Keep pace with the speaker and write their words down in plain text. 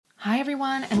Hi,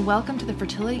 everyone, and welcome to the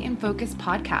Fertility in Focus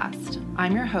podcast.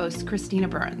 I'm your host, Christina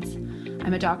Burns.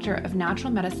 I'm a doctor of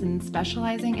natural medicine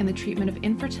specializing in the treatment of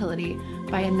infertility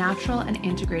via natural and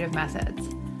integrative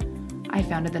methods. I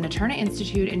founded the Naturna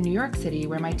Institute in New York City,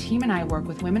 where my team and I work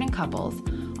with women and couples,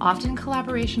 often in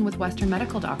collaboration with Western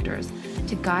medical doctors,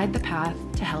 to guide the path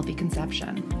to healthy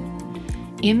conception.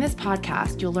 In this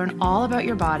podcast, you'll learn all about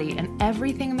your body and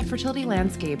everything in the fertility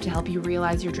landscape to help you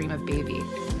realize your dream of baby.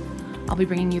 I'll be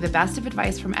bringing you the best of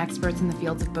advice from experts in the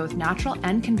fields of both natural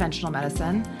and conventional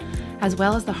medicine, as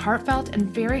well as the heartfelt and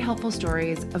very helpful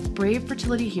stories of brave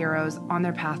fertility heroes on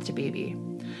their path to baby.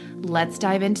 Let's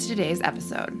dive into today's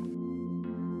episode.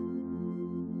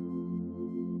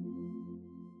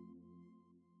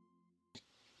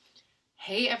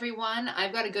 Hey everyone,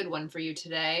 I've got a good one for you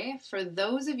today. For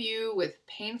those of you with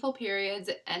painful periods,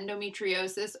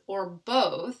 endometriosis, or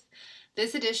both,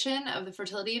 this edition of the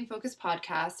Fertility in Focus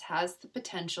podcast has the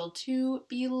potential to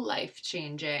be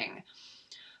life-changing.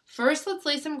 First, let's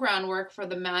lay some groundwork for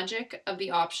the magic of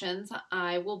the options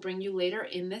I will bring you later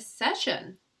in this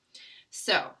session.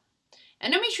 So,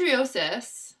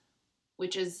 endometriosis,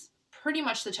 which is pretty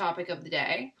much the topic of the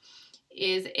day,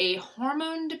 is a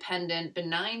hormone-dependent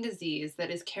benign disease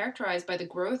that is characterized by the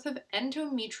growth of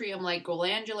endometrium-like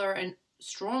glandular and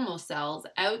stromal cells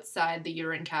outside the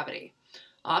uterine cavity,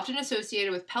 often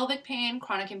associated with pelvic pain,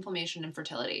 chronic inflammation, and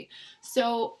fertility.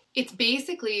 So it's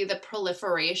basically the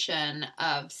proliferation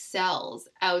of cells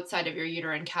outside of your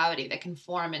uterine cavity that can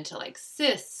form into like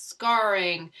cysts,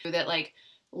 scarring, that like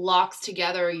locks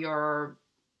together your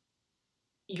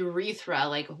urethra,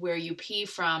 like where you pee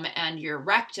from, and your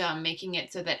rectum, making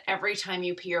it so that every time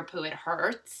you pee or poo, it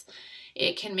hurts.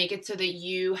 It can make it so that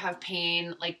you have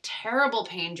pain, like terrible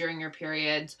pain during your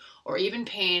periods, or even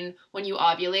pain when you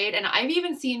ovulate. And I've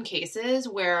even seen cases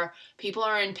where people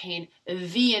are in pain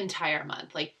the entire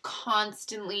month, like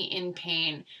constantly in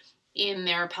pain in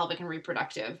their pelvic and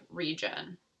reproductive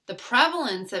region. The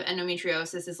prevalence of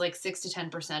endometriosis is like 6 to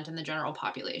 10% in the general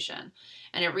population,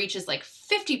 and it reaches like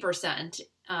 50%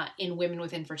 in women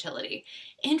with infertility.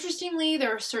 Interestingly,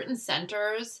 there are certain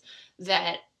centers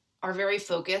that are very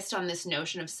focused on this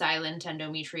notion of silent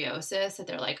endometriosis, that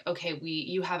they're like, okay,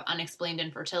 you have unexplained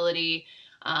infertility,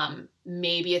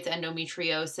 maybe it's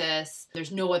endometriosis,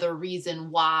 there's no other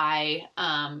reason why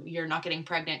you're not getting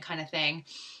pregnant, kind of thing.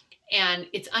 And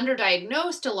it's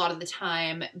underdiagnosed a lot of the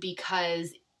time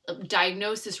because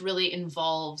diagnosis really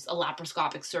involves a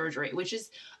laparoscopic surgery, which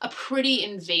is a pretty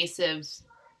invasive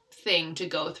thing to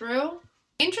go through.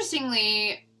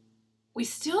 Interestingly, we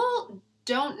still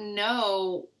don't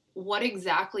know what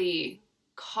exactly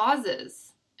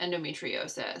causes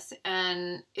endometriosis,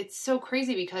 and it's so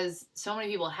crazy because so many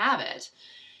people have it.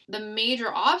 The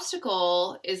major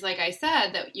obstacle is, like I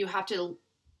said, that you have to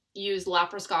use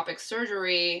laparoscopic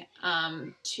surgery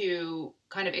to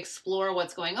kind of explore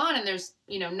what's going on, and there's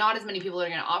not as many people that are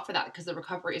going to opt for that because the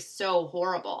recovery is so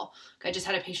horrible. I just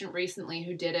had a patient recently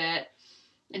who did it,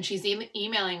 and she's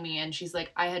emailing me, and she's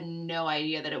like, I had no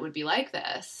idea that it would be like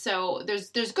this. So there's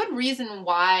good reason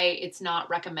why it's not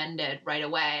recommended right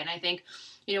away. And I think,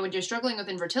 when you're struggling with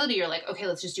infertility, you're like, okay,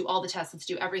 let's just do all the tests. Let's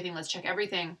do everything. Let's check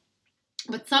everything.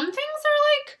 But some things are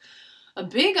like a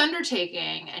big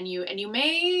undertaking, and you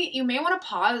may want to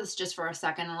pause just for a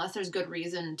second unless there's good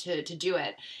reason to do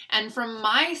it. And from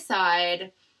my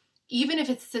side, even if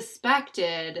it's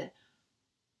suspected,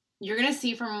 you're going to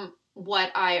see from you're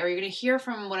going to hear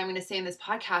from what I'm going to say in this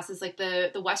podcast is like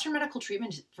the Western medical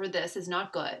treatment for this is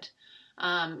not good.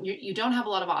 You don't have a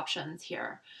lot of options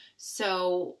here.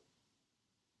 So,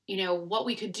 what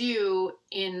we could do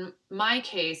in my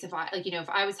case, if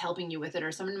I was helping you with it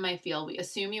or someone in my field, we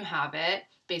assume you have it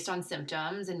based on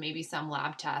symptoms and maybe some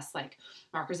lab tests like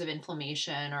markers of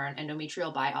inflammation or an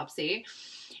endometrial biopsy.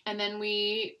 And then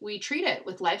we treat it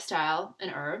with lifestyle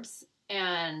and herbs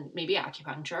and maybe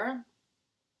acupuncture.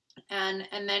 And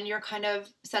then you're kind of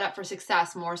set up for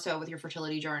success more so with your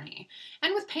fertility journey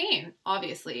and with pain,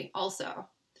 obviously, also.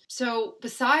 So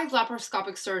besides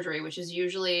laparoscopic surgery, which is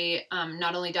usually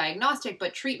not only diagnostic,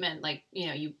 but treatment, like,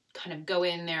 you kind of go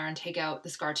in there and take out the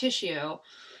scar tissue,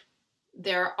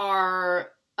 there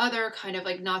are other kind of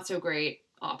like not so great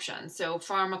options. So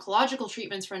pharmacological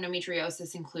treatments for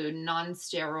endometriosis include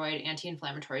non-steroid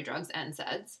anti-inflammatory drugs,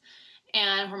 NSAIDs,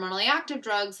 and hormonally active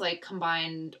drugs like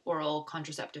combined oral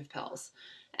contraceptive pills.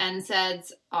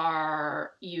 NSAIDs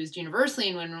are used universally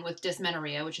in women with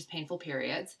dysmenorrhea, which is painful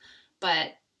periods,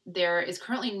 but there is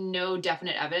currently no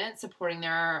definite evidence supporting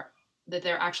that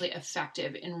they're actually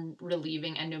effective in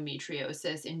relieving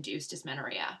endometriosis-induced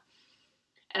dysmenorrhea.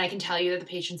 And I can tell you that the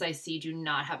patients I see do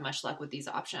not have much luck with these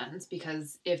options,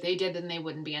 because if they did, then they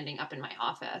wouldn't be ending up in my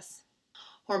office.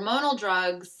 Hormonal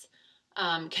drugs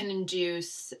can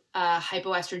induce a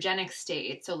hypoestrogenic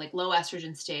state, so like low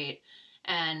estrogen state,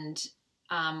 and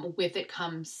with it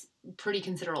comes pretty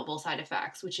considerable side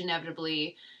effects, which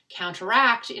inevitably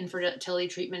counteract infertility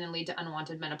treatment and lead to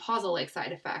unwanted menopausal-like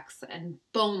side effects and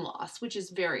bone loss, which is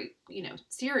very,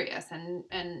 serious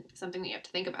and something that you have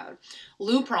to think about.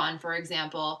 Lupron, for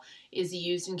example, is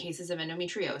used in cases of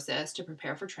endometriosis to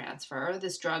prepare for transfer.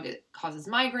 This drug causes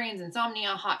migraines, insomnia,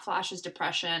 hot flashes,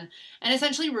 depression, and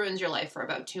essentially ruins your life for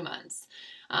about 2 months.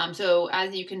 So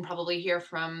as you can probably hear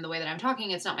from the way that I'm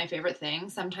talking, it's not my favorite thing.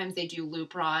 Sometimes they do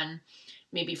Lupron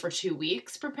maybe for 2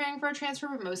 weeks preparing for a transfer,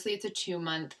 but mostly it's a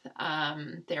 2-month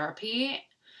therapy.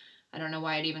 I don't know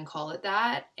why I'd even call it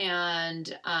that.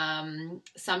 And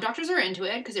some doctors are into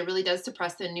it because it really does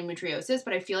suppress the endometriosis,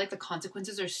 but I feel like the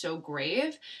consequences are so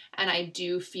grave, and I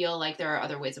do feel like there are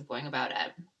other ways of going about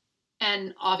it.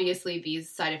 And obviously these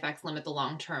side effects limit the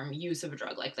long-term use of a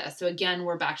drug like this. So again,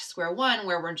 we're back to square one,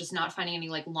 where we're just not finding any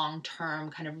like long-term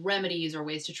kind of remedies or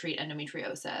ways to treat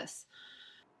endometriosis.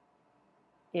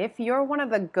 If you're one of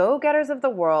the go-getters of the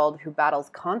world who battles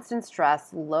constant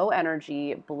stress, low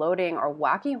energy, bloating, or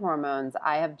wacky hormones,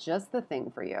 I have just the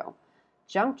thing for you.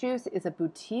 Junk Juice is a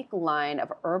boutique line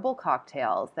of herbal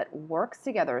cocktails that works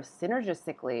together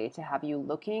synergistically to have you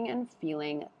looking and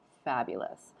feeling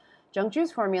fabulous. Junk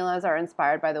Juice formulas are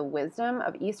inspired by the wisdom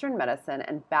of Eastern medicine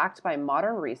and backed by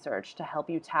modern research to help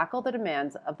you tackle the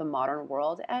demands of the modern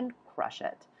world and crush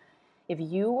it. If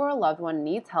you or a loved one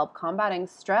needs help combating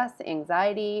stress,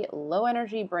 anxiety, low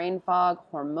energy brain fog,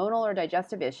 hormonal or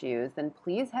digestive issues, then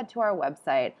please head to our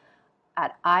website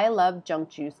at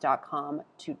ilovejunkjuice.com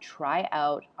to try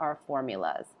out our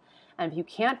formulas. And if you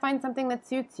can't find something that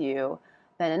suits you,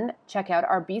 then check out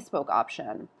our bespoke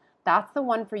option. That's the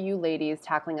one for you ladies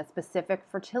tackling a specific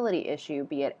fertility issue,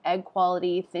 be it egg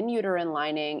quality, thin uterine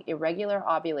lining, irregular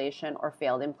ovulation, or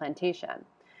failed implantation.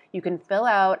 You can fill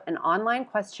out an online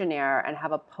questionnaire and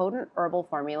have a potent herbal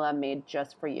formula made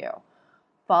just for you.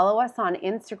 Follow us on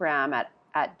Instagram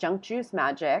at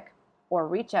junkjuicemagic, or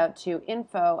reach out to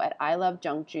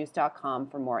info@ilovejunkjuice.com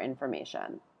for more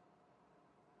information.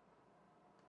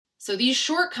 So these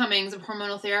shortcomings of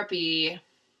hormonal therapy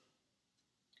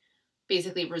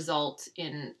basically result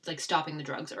in like stopping the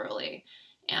drugs early.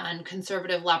 And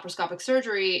conservative laparoscopic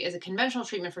surgery is a conventional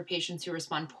treatment for patients who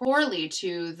respond poorly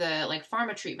to the like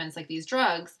pharma treatments like these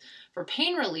drugs for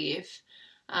pain relief.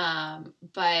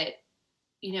 But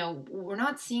we're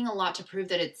not seeing a lot to prove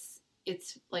that it's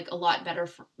like a lot better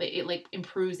it like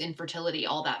improves infertility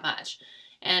all that much.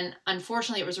 And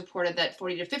unfortunately, it was reported that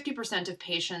 40 to 50% of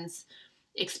patients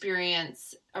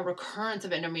experience a recurrence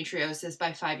of endometriosis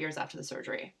by 5 years after the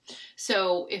surgery.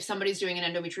 So if somebody's doing an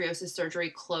endometriosis surgery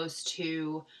close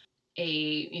to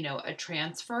a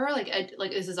transfer, like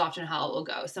this is often how it will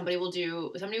go. Somebody with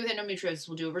endometriosis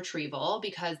will do a retrieval,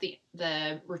 because the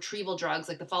retrieval drugs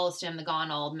like the Follistim, the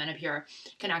Gonal, Menopur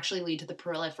can actually lead to the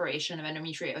proliferation of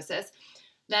endometriosis.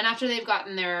 Then after they've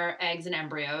gotten their eggs and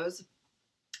embryos,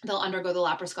 they'll undergo the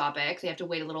laparoscopic. They have to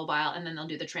wait a little while, and then they'll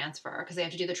do the transfer, because they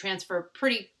have to do the transfer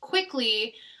pretty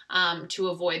quickly to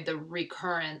avoid the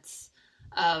recurrence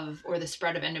or the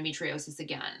spread of endometriosis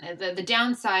again. The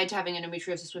downside to having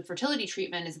endometriosis with fertility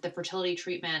treatment is that the fertility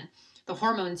treatment, the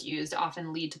hormones used,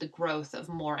 often lead to the growth of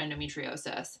more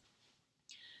endometriosis.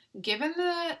 Given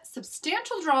the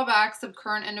substantial drawbacks of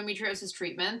current endometriosis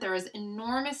treatment, there is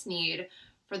enormous need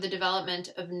for the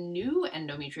development of new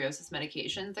endometriosis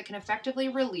medications that can effectively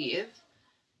relieve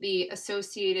the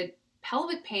associated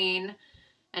pelvic pain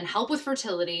and help with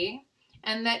fertility,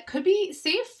 and that could be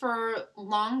safe for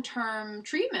long-term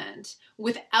treatment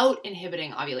without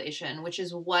inhibiting ovulation, which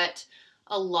is what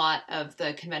a lot of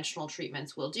the conventional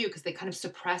treatments will do, because they kind of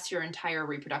suppress your entire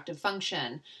reproductive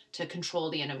function to control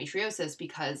the endometriosis,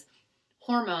 because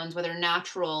hormones, whether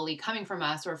naturally coming from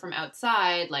us or from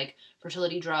outside, like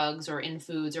fertility drugs or in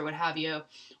foods or what have you,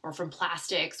 or from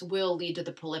plastics, will lead to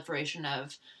the proliferation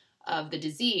of the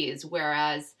disease,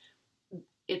 whereas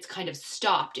it's kind of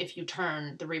stopped if you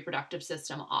turn the reproductive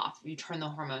system off, if you turn the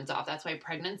hormones off. That's why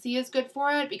pregnancy is good for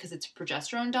it, because it's a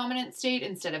progesterone dominant state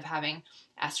instead of having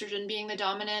estrogen being the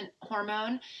dominant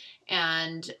hormone,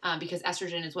 and because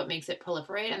estrogen is what makes it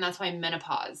proliferate. And that's why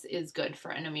menopause is good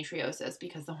for endometriosis,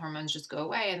 because the hormones just go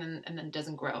away and then it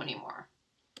doesn't grow anymore.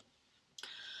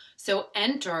 So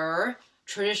enter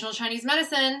traditional Chinese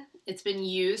medicine. It's been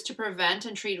used to prevent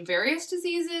and treat various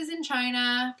diseases in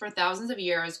China for thousands of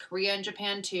years, Korea and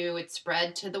Japan too. It's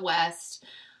spread to the West.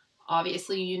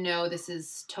 Obviously, this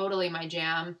is totally my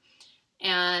jam.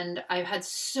 And I've had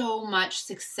so much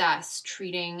success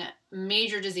treating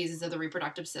major diseases of the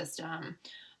reproductive system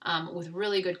with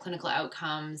really good clinical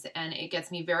outcomes. And it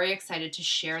gets me very excited to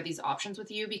share these options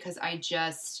with you because I've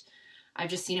just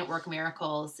seen it work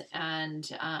miracles. And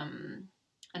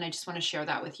I just want to share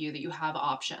that with you, that you have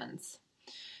options.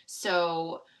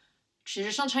 So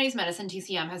traditional Chinese medicine,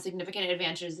 TCM, has significant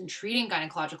advantages in treating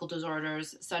gynecological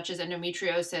disorders such as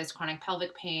endometriosis, chronic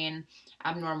pelvic pain,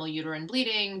 abnormal uterine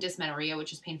bleeding, dysmenorrhea,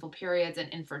 which is painful periods, and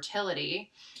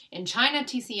infertility. In China,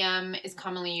 TCM is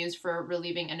commonly used for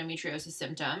relieving endometriosis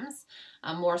symptoms,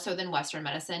 more so than Western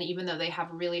medicine, even though they have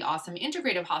really awesome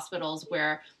integrative hospitals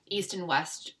where East and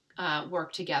West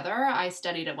work together. I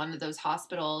studied at one of those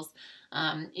hospitals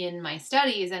in my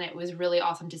studies, and it was really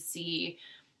awesome to see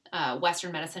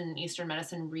Western medicine and Eastern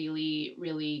medicine really,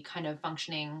 really kind of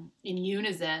functioning in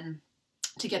unison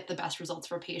to get the best results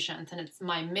for patients. And it's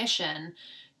my mission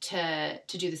to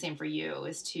do the same for you,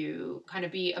 is to kind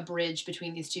of be a bridge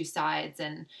between these two sides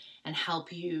and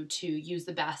help you to use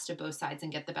the best of both sides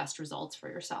and get the best results for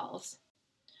yourselves.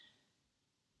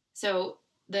 So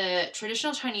the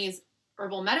traditional Chinese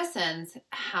herbal medicines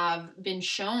have been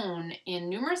shown in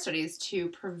numerous studies to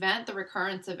prevent the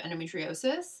recurrence of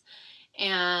endometriosis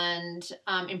and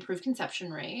improve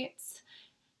conception rates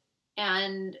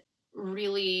and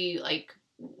really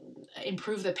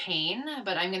improve the pain.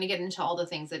 But I'm going to get into all the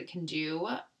things that it can do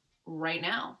right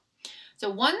now. So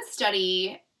one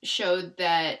study showed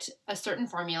that a certain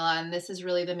formula, and this is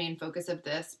really the main focus of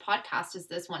this podcast, is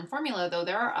this one formula, though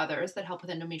there are others that help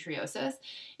with endometriosis.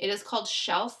 It is called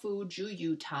Xiaofu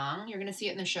Zhuyu Tang. You're going to see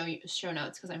it in the show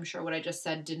notes because I'm sure what I just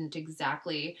said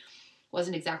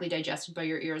wasn't exactly digested by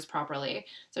your ears properly.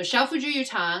 So Xiaofu Zhuyu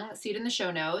Tang, see it in the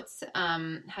show notes,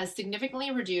 has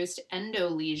significantly reduced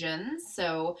endolesions.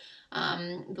 So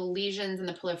the lesions and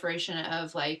the proliferation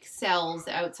of cells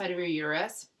outside of your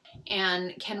uterus,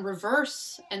 and can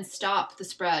reverse and stop the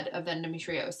spread of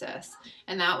endometriosis.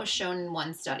 And that was shown in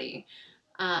one study.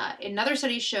 Another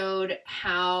study showed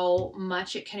how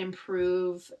much it can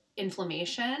improve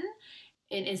inflammation,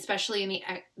 especially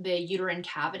in the uterine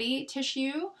cavity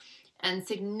tissue, and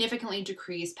significantly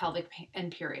decrease pelvic pain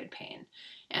and period pain.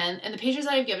 And the patients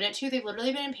that I've given it to, they've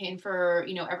literally been in pain for,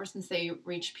 ever since they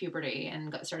reached puberty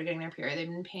and started getting their period. They've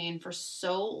been in pain for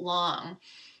so long.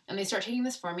 And they start taking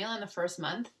this formula in the first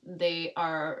month, they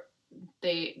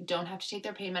don't have to take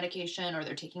their pain medication, or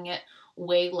they're taking it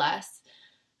way less.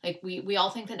 We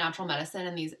all think that natural medicine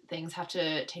and these things have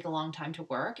to take a long time to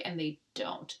work, and they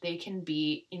don't. They can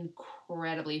be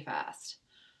incredibly fast.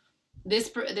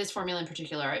 This formula in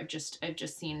particular, I've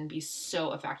just seen be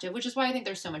so effective, which is why I think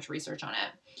there's so much research on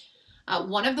it.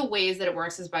 One of the ways that it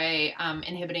works is by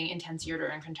inhibiting intense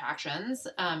uterine contractions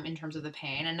in terms of the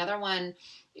pain. Another one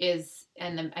is,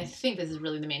 and I think this is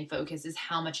really the main focus, is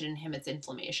how much it inhibits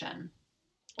inflammation.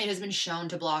 It has been shown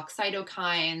to block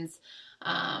cytokines,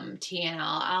 TNF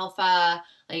alpha.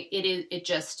 It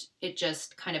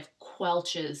just kind of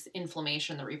quelches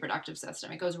inflammation in the reproductive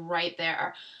system. It goes right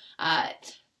there.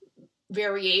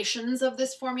 Variations of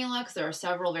this formula, because there are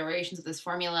several variations of this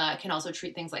formula, can also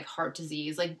treat things like heart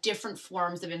disease, different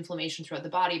forms of inflammation throughout the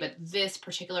body. But this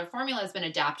particular formula has been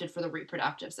adapted for the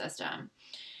reproductive system.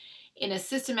 In a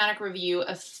systematic review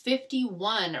of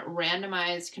 51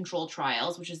 randomized controlled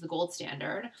trials, which is the gold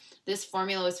standard, this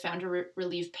formula was found to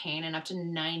relieve pain in up to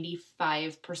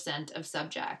 95% of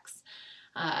subjects.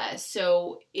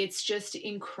 So it's just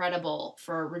incredible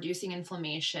for reducing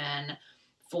inflammation,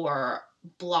 for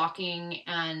blocking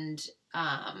and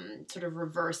sort of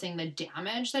reversing the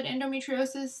damage that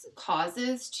endometriosis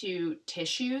causes to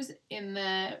tissues in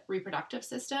the reproductive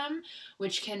system,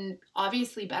 which can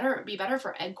obviously be better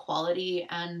for egg quality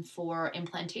and for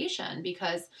implantation,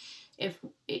 because if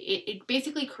it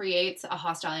basically creates a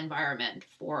hostile environment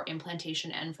for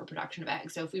implantation and for production of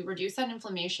eggs. So if we reduce that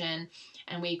inflammation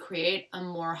and we create a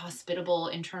more hospitable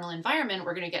internal environment,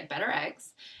 we're going to get better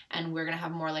eggs, and we're going to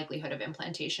have more likelihood of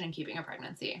implantation and keeping a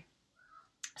pregnancy.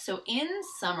 So in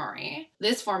summary,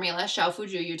 this formula, Xiaofu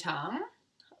Zhuyu Tang,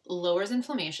 lowers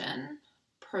inflammation,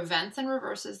 prevents and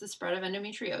reverses the spread of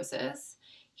endometriosis,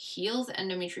 heals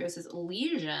endometriosis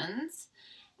lesions,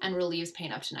 and relieves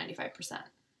pain up to 95%.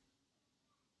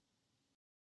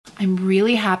 I'm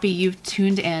really happy you've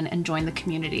tuned in and joined the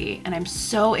community, and I'm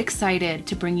so excited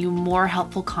to bring you more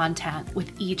helpful content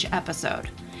with each episode.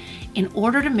 In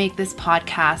order to make this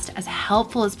podcast as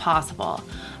helpful as possible,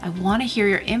 I want to hear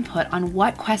your input on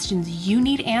what questions you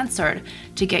need answered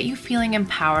to get you feeling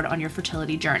empowered on your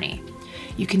fertility journey.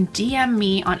 You can DM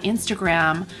me on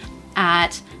Instagram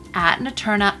at at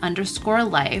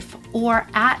Naturna_life or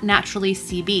at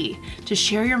naturallycb to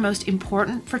share your most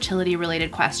important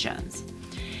fertility-related questions.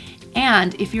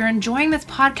 And if you're enjoying this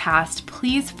podcast,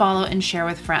 please follow and share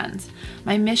with friends.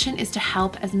 My mission is to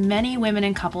help as many women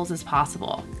and couples as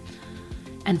possible.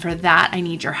 And for that, I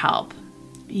need your help.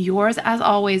 Yours, as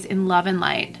always, in love and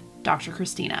light, Dr.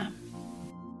 Christina.